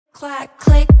clack,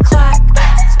 click, clack.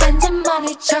 Spending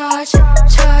money, charge,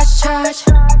 charge, charge.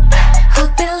 Who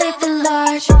believe in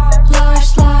large,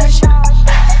 large, large?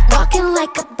 Walking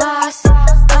like a boss,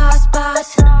 boss,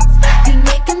 boss. We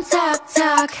making talk,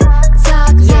 talk,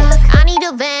 talk, yeah. talk. I need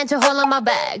a van to hold on my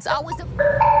bags. Always a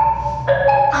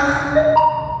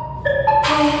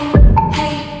Hey,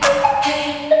 hey, hey,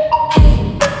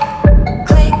 hey.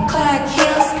 Click, clack,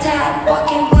 heels tap.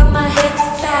 Walking with my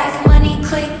hips back. Money,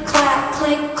 click, clack,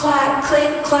 click, clack,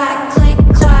 click, clack, click,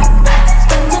 clack.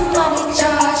 Spending money,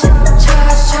 charge,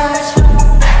 charge, charge.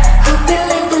 Who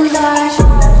believe in large,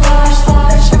 large,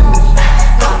 large?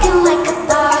 Walking like a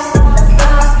boss,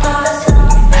 boss, boss.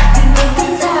 We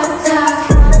making talk, talk,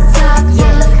 talk,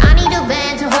 yeah. I need a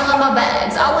van to hold on my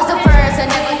bags. Always the first and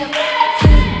never the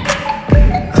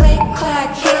click, clack,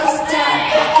 heels tap.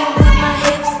 Walking with my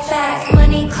hips back.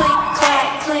 Money, click,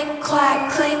 clack, click,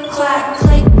 clack, click, clack,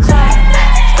 click, clack.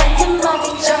 Spending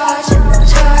money, charge,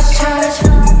 charge, charge.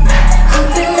 Who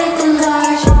believe in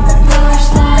large, large,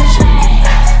 large?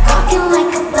 Walking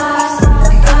like a boss,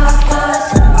 boss, boss.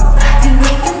 We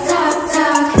making talk,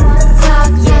 talk,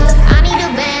 talk, yeah. I need a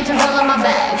van to hold on my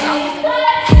bags.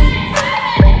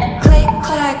 click,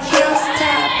 clack, heels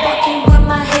tap. Walking with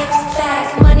my hips back.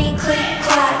 Money, click,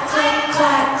 clack, click,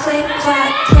 clack, click,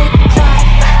 clack, click, clack.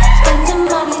 Spending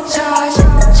money, charge,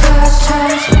 charge,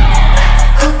 charge.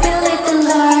 Who believe in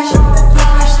large,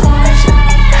 large, large?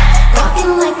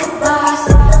 Walking like a boss,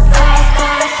 boss,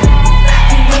 boss.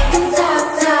 We making talk,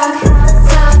 talk,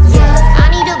 talk, yeah. I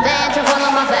need a van to hold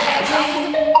on my bags.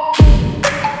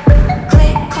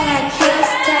 Click, clack,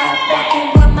 heels tap. Walking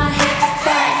with my hips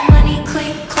back. Money,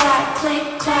 click, clack, click,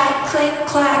 clack, click,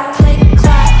 clack, click,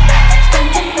 clack.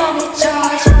 Spending money,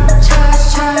 charge, charge,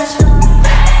 charge.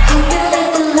 Who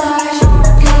believe in large,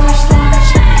 large, large?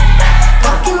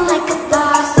 Walking like a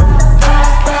boss,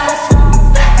 boss, boss.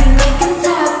 We making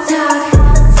talk, talk,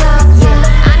 talk,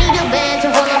 yeah. I need a van to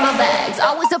hold on my bags.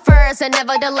 Always the first and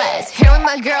never the last. Here with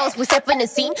my girls, we step in the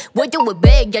scene. We do it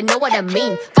big, you know what I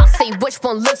mean. If I say which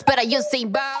one looks better, you say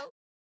bow.